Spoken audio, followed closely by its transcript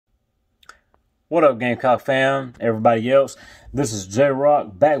What up, Gamecock fam, everybody else? This is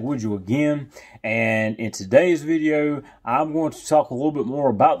J-Rock back with you again, and in today's video, I'm going to talk a little bit more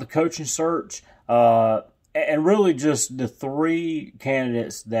about the coaching search, and really just the three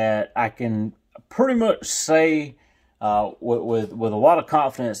candidates that I can pretty much say with a lot of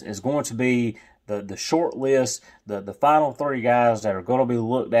confidence is going to be the short list, the final three guys that are going to be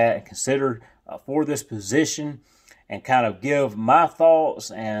looked at and considered for this position, and kind of give my thoughts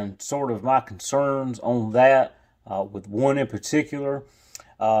and sort of my concerns on that with one in particular.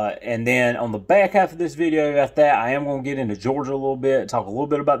 And then on the back half of this video after that, I am going to get into Georgia a little bit, talk a little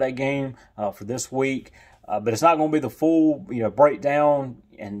bit about that game for this week. But it's not going to be the full, breakdown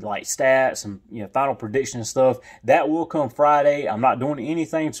and like stats and, final prediction and stuff. That will come Friday. I'm not doing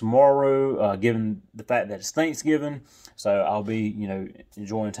anything tomorrow, given the fact that it's Thanksgiving. So I'll be,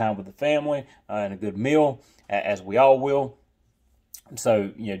 enjoying time with the family and a good meal, as we all will.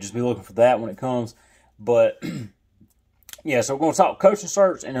 So, just be looking for that when it comes. But, yeah, so we're going to talk coaching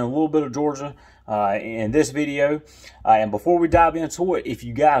search and then a little bit of Georgia in this video. And before we dive into it, if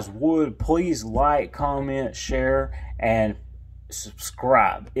you guys would, please like, comment, share, and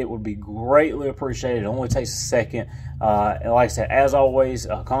subscribe. It would be greatly appreciated. It only takes a second. And like I said, as always,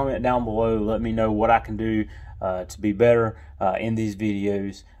 comment down below. Let me know what I can do to be better in these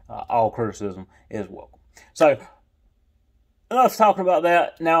videos. All criticism is welcome. So, enough talking about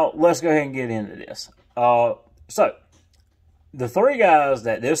that. Now, let's go ahead and get into this. So, the three guys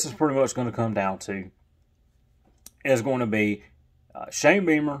that this is pretty much going to come down to is going to be Shane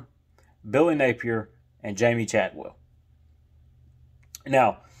Beamer, Billy Napier, and Jamie Chadwell.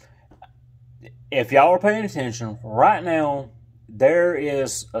 Now, if y'all are paying attention, right now, there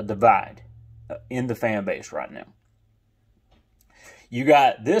is a divide in the fan base right now. You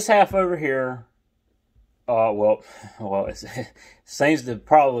got this half over here. It seems to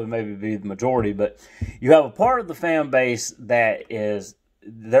probably maybe be the majority, but you have a part of the fan base that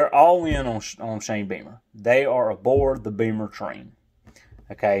they're all in on Shane Beamer. They are aboard the Beamer train.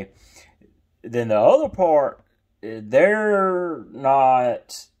 Okay. Then the other part, they're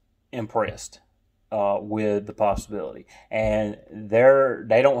not impressed with the possibility, and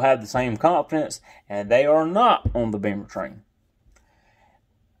they don't have the same confidence, and they are not on the Beamer train.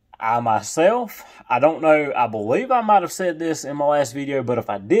 I myself, I don't know, I believe I might have said this in my last video, but if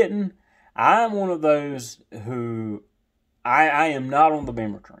I didn't, I'm one of those who, I am not on the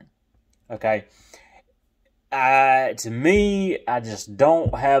Beamer train, okay? To me, I just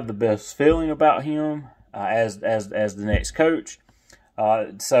don't have the best feeling about him as the next coach.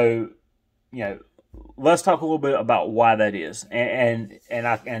 So, let's talk a little bit about why that is. And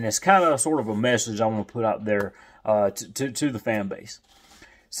it's kind of sort of a message I want to put out there to the fan base.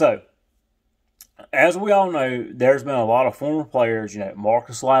 So, as we all know, there's been a lot of former players,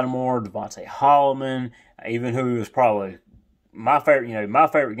 Marcus Lattimore, Devontae Holloman, even who is probably my favorite, my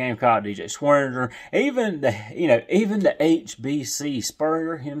favorite Gamecock, DJ Swearinger, even the HBC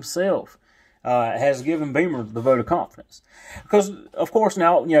Spurrier himself has given Beamer the vote of confidence. Because, of course,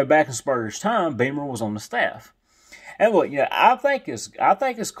 now, back in Spurrier's time, Beamer was on the staff. And look, I think it's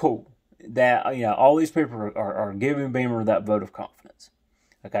cool that, all these people are giving Beamer that vote of confidence.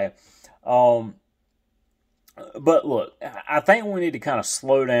 Okay. But look, I think we need to kind of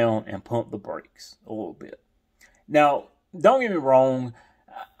slow down and pump the brakes a little bit. Now, don't get me wrong.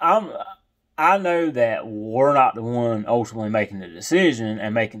 I know that we're not the one ultimately making the decision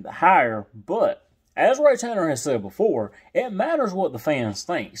and making the hire, but as Ray Tanner has said before, it matters what the fans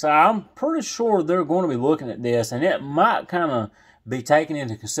think. So I'm pretty sure they're going to be looking at this, and it might kind of be taken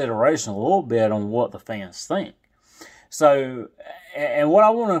into consideration a little bit on what the fans think. So, and what I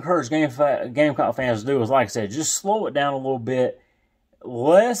want to encourage Gamecock fans to do is, like I said, just slow it down a little bit.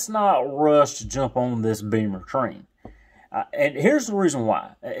 Let's not rush to jump on this Beamer train. And here's the reason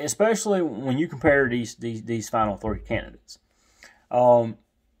why, especially when you compare these final three candidates.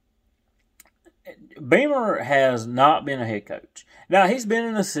 Beamer has not been a head coach. Now, he's been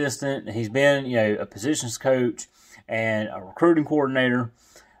an assistant. He's been, a positions coach and a recruiting coordinator.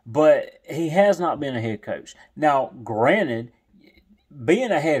 But he has not been a head coach. Now, granted,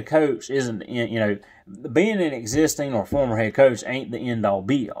 being a head coach isn't, being an existing or former head coach ain't the end-all,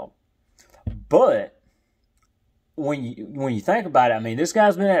 be-all. But when you think about it, I mean, this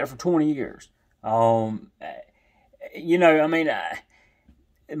guy's been at it for 20 years. My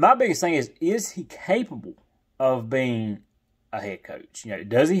biggest thing is he capable of being a head coach?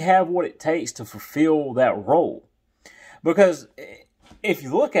 Does he have what it takes to fulfill that role? Because if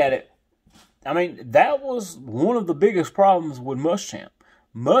you look at it, I mean, that was one of the biggest problems with Muschamp.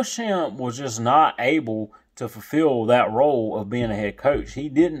 Muschamp was just not able to fulfill that role of being a head coach. He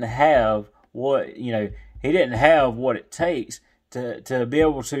didn't have what, he didn't have what it takes to be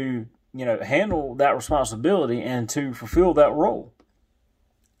able to, handle that responsibility and to fulfill that role.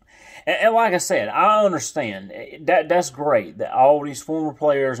 And like I said, I understand that's great that all these former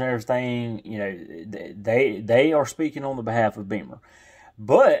players and everything, they are speaking on the behalf of Beamer.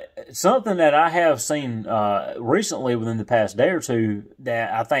 But something that I have seen recently within the past day or two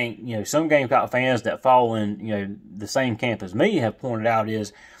that I think, some Gamecock fans that fall in, the same camp as me have pointed out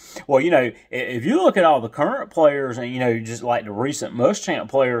is, well, if you look at all the current players and, just like the recent Muschamp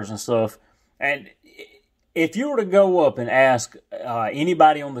players and stuff, and if you were to go up and ask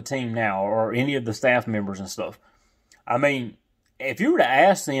anybody on the team now or any of the staff members and stuff, I mean, if you were to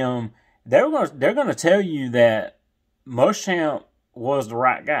ask them, they're going to tell you that Muschamp was the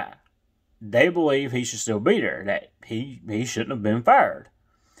right guy. They believe he should still be there, that he shouldn't have been fired.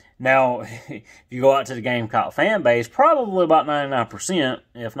 Now, if you go out to the Gamecock fan base, probably about 99%,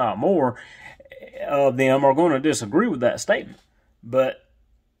 if not more, of them are going to disagree with that statement. But,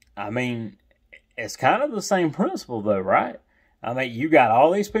 I mean, it's kind of the same principle, though, right? I mean, you got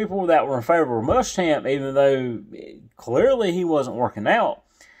all these people that were in favor of Muschamp, even though clearly he wasn't working out.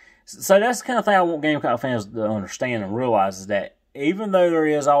 So that's the kind of thing I want Gamecock fans to understand and realize is that even though there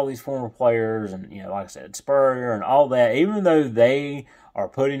is all these former players and, like I said, Spurrier and all that, even though they are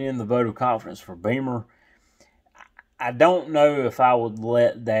putting in the vote of confidence for Beamer, I don't know if I would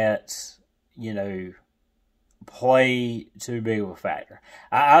let that, play too big of a factor.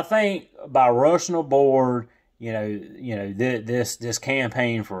 I think by rushing aboard, this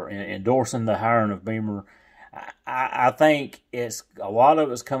campaign for endorsing the hiring of Beamer, I think a lot of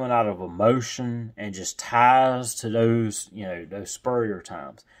it's coming out of emotion and just ties to those, those Spurrier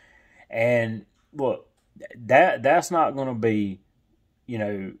times. And look, that's not going to be,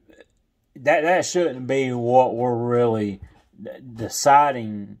 that shouldn't be what we're really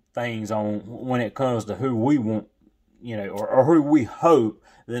deciding things on when it comes to who we want, or who we hope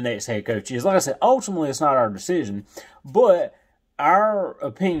the next head coach is. Like I said, ultimately it's not our decision, but our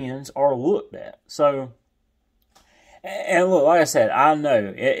opinions are looked at. So, and look, like I said, I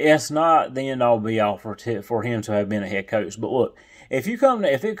know it's not the end all be all for him to have been a head coach. But look, if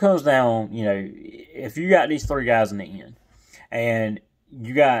it comes down, if you got these three guys in the end, and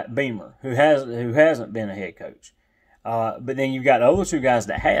you got Beamer who hasn't been a head coach, but then you've got the other two guys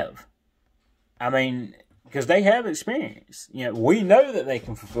that have. I mean, because they have experience. We know that they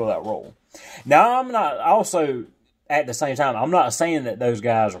can fulfill that role. Now, I'm not also, at the same time, I'm not saying that those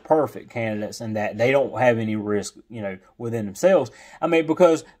guys are perfect candidates and that they don't have any risk, within themselves. I mean,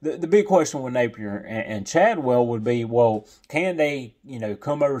 because the big question with Napier and Chadwell would be, well, can they,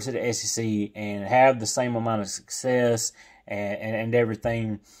 come over to the SEC and have the same amount of success and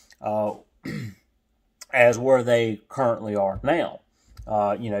everything as where they currently are now,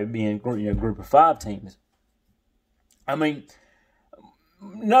 being group of 5 teams. I mean,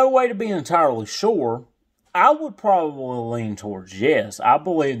 no way to be entirely sure. I would probably lean towards yes. I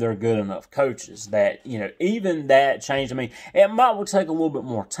believe they're good enough coaches that, even that change, I mean, it might take a little bit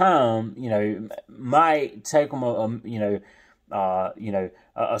more time, might take them a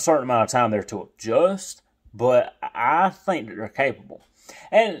certain amount of time there to adjust, but I think that they're capable.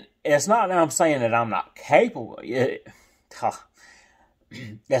 And it's not that I'm saying that I'm not capable. It's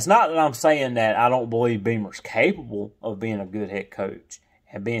not that I'm saying that I don't believe Beamer's capable of being a good head coach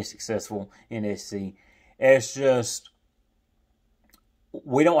and being successful in SC. It's just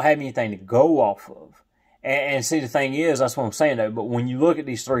we don't have anything to go off of. And see, the thing is, that's what I'm saying, though, but when you look at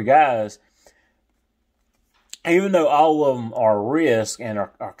these three guys, even though all of them are risk and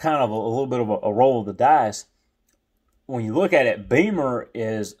are kind of a little bit of a roll of the dice, when you look at it, Beamer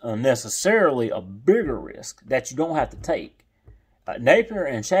is unnecessarily a bigger risk that you don't have to take. Napier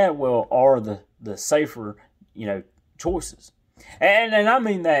and Chadwell are the safer, choices. And I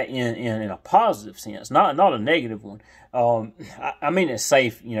mean that in a positive sense, not a negative one. I mean it's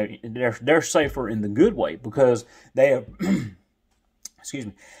safe, they're safer in the good way because they have,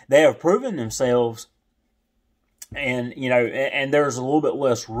 they have proven themselves and, and there's a little bit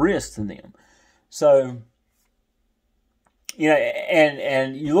less risk to them. So,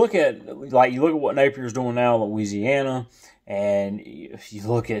 and you look at what Napier's doing now in Louisiana, and if you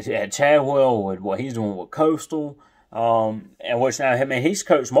look at Chadwell with what he's doing with Coastal, and which now, I mean, he's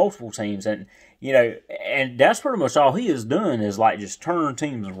coached multiple teams, and and that's pretty much all he has done is just turn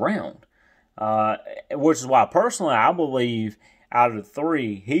teams around. Which is why personally I believe out of the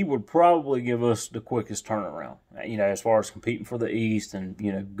three he would probably give us the quickest turnaround. As far as competing for the East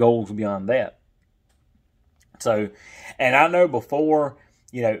and goals beyond that. So, and I know before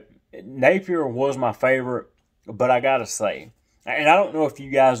Napier was my favorite, but I gotta say and I don't know if you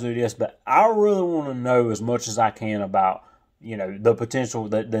guys do this, but I really want to know as much as I can about, you know, the potential,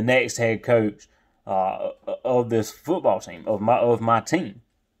 the next head coach of this football team, of my team.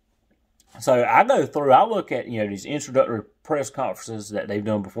 So I go through, I look at, you know, these introductory press conferences that they've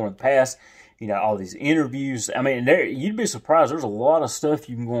done before in the past, you know, all these interviews. I mean, you'd be surprised. There's a lot of stuff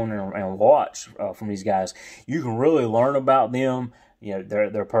you can go in and watch from these guys. You can really learn about them, you know,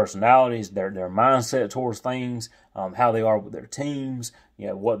 their personalities, their mindset towards things, how they are with their teams, you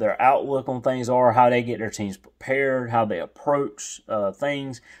know, what their outlook on things are, how they get their teams prepared, how they approach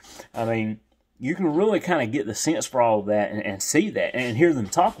things. I mean, you can really kind of get the sense for all of that and see that and hear them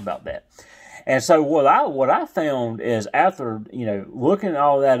talk about that. And so what I found is, after, you know, looking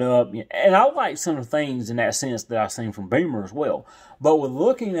all that up, and I like some of the things in that sense that I've seen from Beamer as well, but with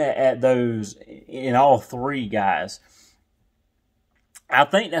looking at those in all three guys, I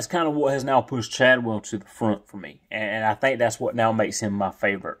think that's kind of what has now pushed Chadwell to the front for me. And I think that's what now makes him my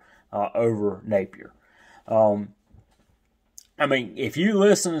favorite over Napier. I mean, if you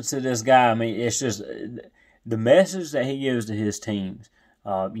listen to this guy, I mean, it's just the message that he gives to his teams,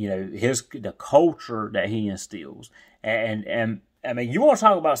 you know, the culture that he instills. And I mean, you want to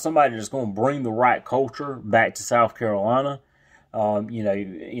talk about somebody that's going to bring the right culture back to South Carolina, you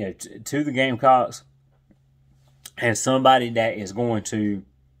know, to the Gamecocks, and somebody that is going to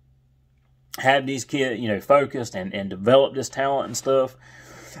have these kids, you know, focused and develop this talent and stuff.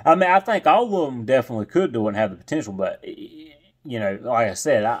 I mean, I think all of them definitely could do it and have the potential, but, you know, like I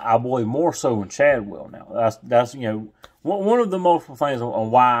said, I believe more so in Chadwell now. That's you know, one of the multiple things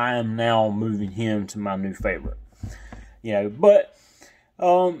on why I am now moving him to my new favorite. You know, but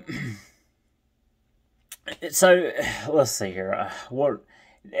so let's see here.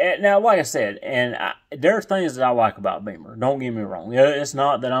 Now, like I said, and there are things that I like about Beamer. Don't get me wrong. It's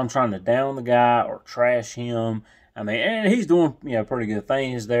not that I'm trying to down the guy or trash him. I mean, and he's doing, you know, pretty good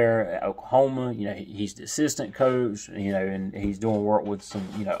things there at Oklahoma. You know, he's the assistant coach, you know, and he's doing work with some,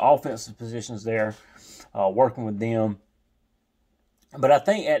 you know, offensive positions there, working with them. But I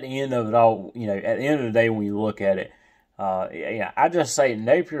think at the end of it all, you know, at the end of the day, when you look at it, yeah, I just say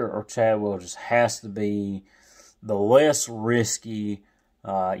Napier or Chadwell just has to be the less risky, you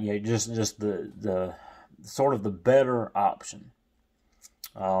know, just the sort of the better option.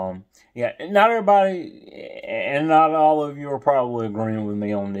 Yeah, not everybody and not all of you are probably agreeing with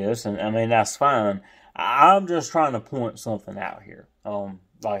me on this, and I mean, that's fine. I'm just trying to point something out here.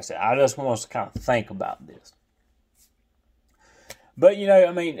 Like I said, I just want us to kind of think about this. But, you know,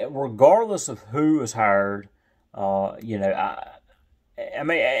 I mean, regardless of who is hired, you know, I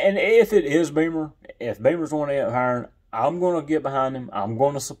mean, and if it is Beamer, if Beamer's the one to end up hiring, I'm going to get behind him. I'm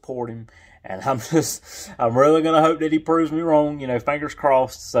going to support him. And I'm really going to hope that he proves me wrong, you know, fingers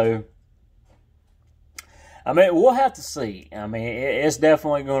crossed. So, I mean, we'll have to see. I mean, it's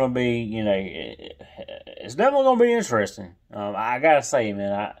definitely going to be, you know, it's definitely going to be interesting. I got to say,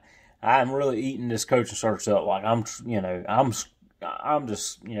 man, I'm really eating this coaching search up. Like, I'm just, you know,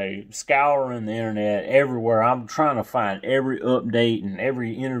 scouring the internet everywhere. I'm trying to find every update and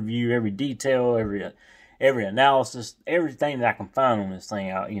every interview, every detail, every analysis, everything that I can find on this thing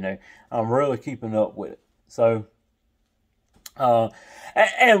out, you know, I'm really keeping up with it. So,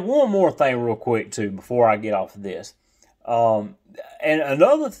 and one more thing real quick, too, before I get off of this. And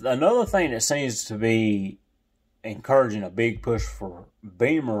another thing that seems to be encouraging a big push for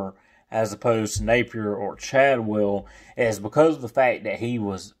Beamer as opposed to Napier or Chadwell is because of the fact that he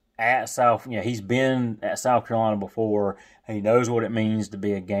was at South, you know, he's been at South Carolina before. He knows what it means to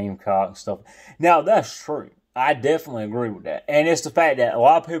be a Gamecock and stuff. Now, that's true. I definitely agree with that. And it's the fact that a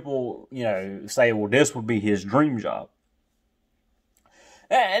lot of people, you know, say, well, this would be his dream job.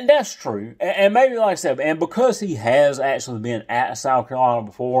 And that's true. And maybe, like I said, and because he has actually been at South Carolina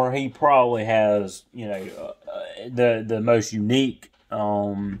before, he probably has, you know, the most unique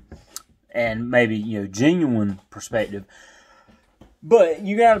and maybe, you know, genuine perspective. But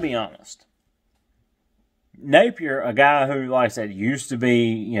you got to be honest. Napier, a guy who, like I said, used to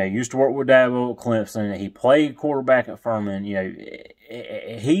work with Dabo at Clemson. He played quarterback at Furman. You know,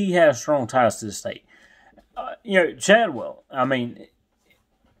 he has strong ties to the state. You know, Chadwell, I mean,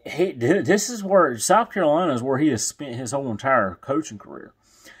 this is where South Carolina is where he has spent his whole entire coaching career.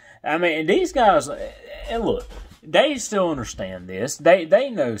 I mean, these guys, and look, they still understand this. They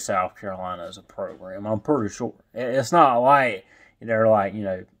know South Carolina is a program, I'm pretty sure. It's not like they're like, you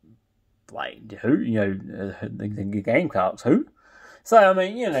know, like who, you know, the Gamecocks, who? So, I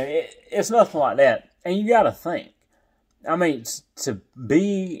mean, you know, it's nothing like that. And you got to think. I mean, to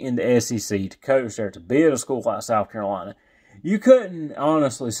be in the SEC, to coach there, to be at a school like South Carolina, you couldn't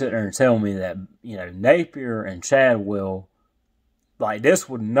honestly sit there and tell me that, you know, Napier and Chadwell like, this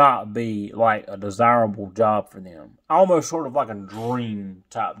would not be, like, a desirable job for them. Almost sort of like a dream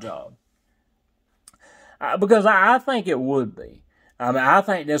type job. Because I think it would be. I mean, I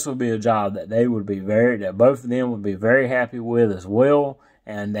think this would be a job that that both of them would be very happy with as well,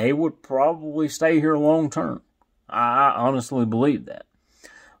 and they would probably stay here long term. I honestly believe that.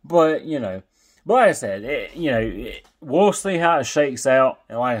 But, like I said, we'll see how it shakes out.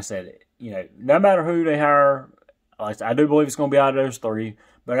 And like I said, no matter who they hire, like I do believe it's going to be out of those three.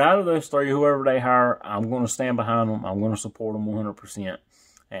 But out of those three, whoever they hire, I'm going to stand behind them. I'm going to support them 100%.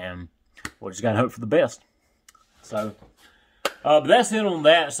 And we just got to hope for the best. So, but that's it on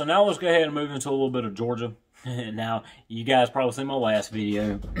that. So now let's go ahead and move into a little bit of Georgia. Now, you guys probably seen my last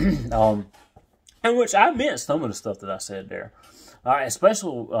video, in which I meant some of the stuff that I said there.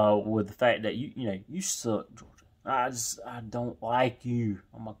 Especially with the fact that you suck, Georgia. I don't like you.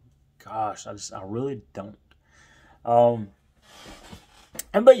 Oh my gosh, I really don't. But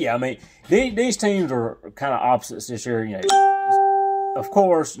yeah, I mean, these teams are kind of opposites this year. Of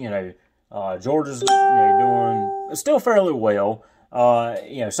course, Georgia's doing still fairly well.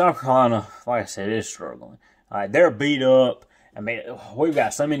 South Carolina, like I said, is struggling. They're beat up. I mean, we've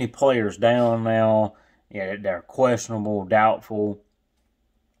got so many players down now. They're questionable, doubtful.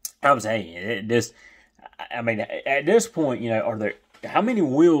 I'm saying at this point, how many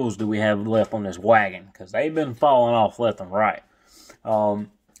wheels do we have left on this wagon? Because they've been falling off left and right. But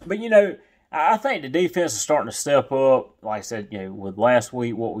I think the defense is starting to step up. Like I said, with last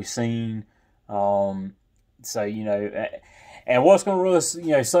week, what we've seen. And what's going to really,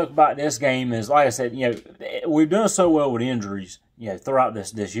 suck about this game is, like I said, we've done so well with injuries, throughout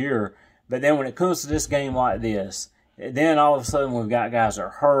this year. But then when it comes to this game like this, then all of a sudden we've got guys that are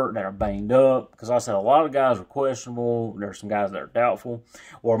hurt, that are banged up. Because like I said, a lot of guys are questionable. There's some guys that are doubtful.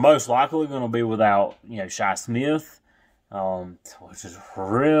 Or most likely going to be without, Shi Smith. Which is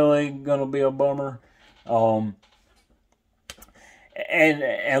really going to be a bummer. And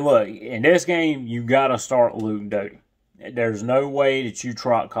look, in this game, you got to start Luke Doty. There's no way that you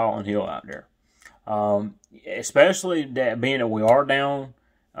trot Colin Hill out there. Especially being that we are down,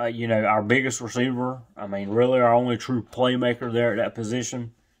 our biggest receiver. I mean, really our only true playmaker there at that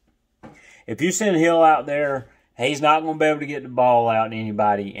position. If you send Hill out there, he's not going to be able to get the ball out to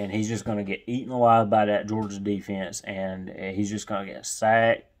anybody, and he's just going to get eaten alive by that Georgia defense, and he's just going to get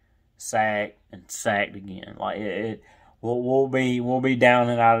sacked, and sacked again. Like we'll be down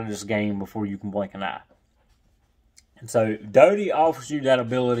and out of this game before you can blink an eye. And so Doty offers you that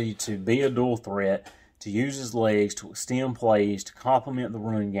ability to be a dual threat, to use his legs, to extend plays, to complement the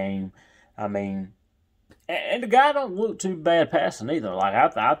run game. I mean, and the guy don't look too bad passing either.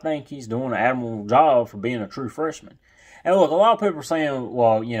 Like, I think he's doing an admirable job for being a true freshman. And look, a lot of people are saying,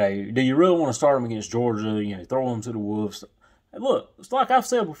 well, do you really want to start him against Georgia, throw him to the wolves? And look, it's like I've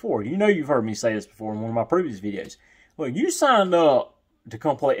said before. You've heard me say this before in one of my previous videos. Look, you signed up to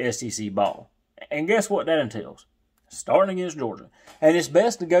come play SEC ball. And guess what that entails? Starting against Georgia. And it's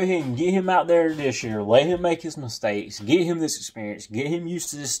best to go ahead and get him out there this year, let him make his mistakes, get him this experience, get him used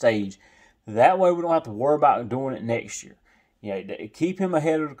to this stage. That way we don't have to worry about doing it next year. Keep him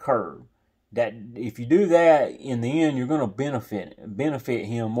ahead of the curve. That if you do that, in the end, you're going to benefit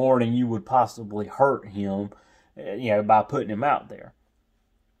him more than you would possibly hurt him, by putting him out there.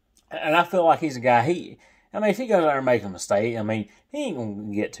 And I feel like he's a guy, if he goes out there and makes a mistake, he ain't going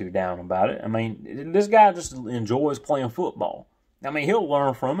to get too down about it. This guy just enjoys playing football. He'll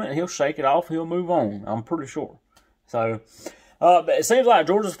learn from it, he'll shake it off, he'll move on, I'm pretty sure. So, but it seems like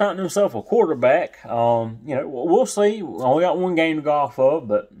Georgia's found himself a quarterback. We'll see. We only got one game to go off of,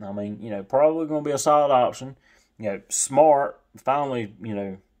 but, probably going to be a solid option. Smart, finally,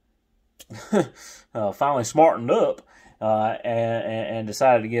 finally smartened up. And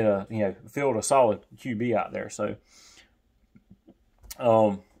decided to get field a solid QB out there. So,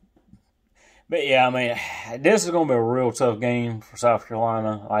 but yeah, this is going to be a real tough game for South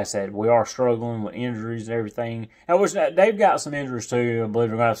Carolina. Like I said, we are struggling with injuries and everything. I wish they've got some injuries too. I believe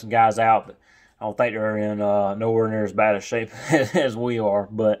they're going to have some guys out, but I don't think they're in nowhere near as bad a shape as we are.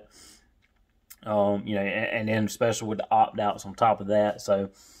 But, and then especially with the opt-outs on top of that. So,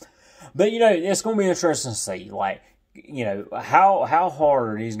 but, it's going to be interesting to see, like, how hard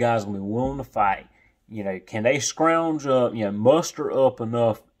are these guys going to be willing to fight? Can they scrounge up, muster up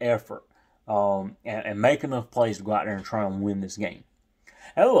enough effort and make enough plays to go out there and try and win this game?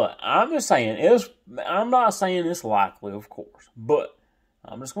 And look, I'm just saying, I'm not saying it's likely, of course, but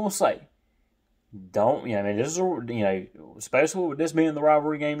I'm just going to say, this is, especially with this being the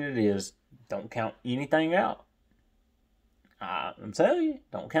rivalry game that it is, don't count anything out. I'm telling you,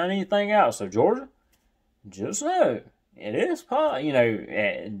 don't count anything out. So, Georgia, just know it is possible, you know,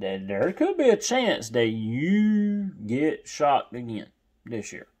 there could be a chance that you get shocked again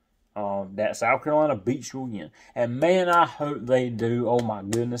this year. That South Carolina beats you again. And man, I hope they do. Oh my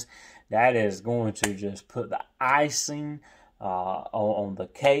goodness. That is going to just put the icing on the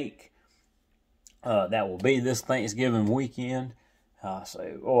cake. That will be this Thanksgiving weekend.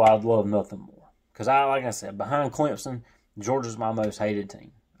 I'd love nothing more. Because like I said, behind Clemson, Georgia's my most hated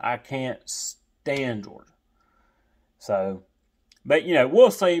team. I can't stand Georgia. So, but, you know,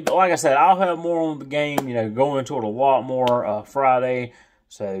 we'll see. But like I said, I'll have more on the game, you know, go into it a lot more Friday.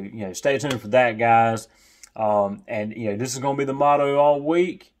 So, you know, stay tuned for that, guys. And, you know, this is going to be the motto all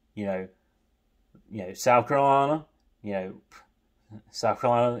week. You know, South Carolina, you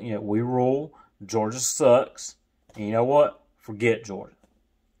know, we rule. Georgia sucks. And you know what? Forget Georgia.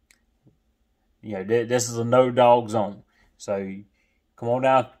 You know, this is a no-dog zone. So, come on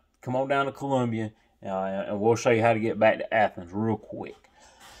down to Columbia, and we'll show you how to get back to Athens real quick.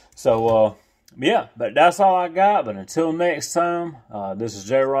 So, yeah, but that's all I got. But until next time, this is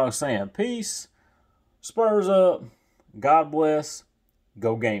J-Rock saying peace, Spurs up, God bless,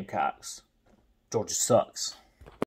 go Gamecocks. Georgia sucks.